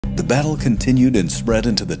battle continued and spread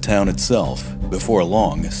into the town itself. Before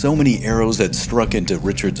long, so many arrows had struck into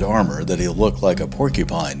Richard's armor that he looked like a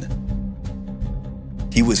porcupine.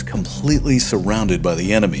 He was completely surrounded by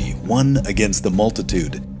the enemy, one against the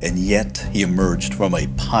multitude, and yet he emerged from a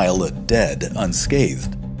pile of dead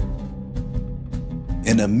unscathed.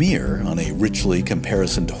 An emir on a richly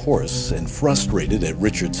caparisoned horse, and frustrated at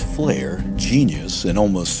Richard's flair, genius, and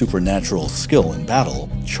almost supernatural skill in battle,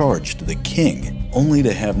 charged the king, only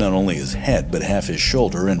to have not only his head but half his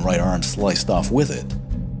shoulder and right arm sliced off with it.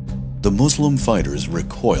 The Muslim fighters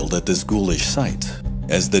recoiled at this ghoulish sight.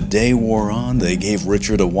 As the day wore on, they gave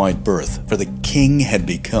Richard a wide berth, for the king had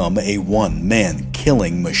become a one-man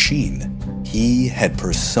killing machine. He had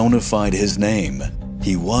personified his name.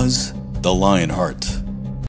 He was the Lionheart.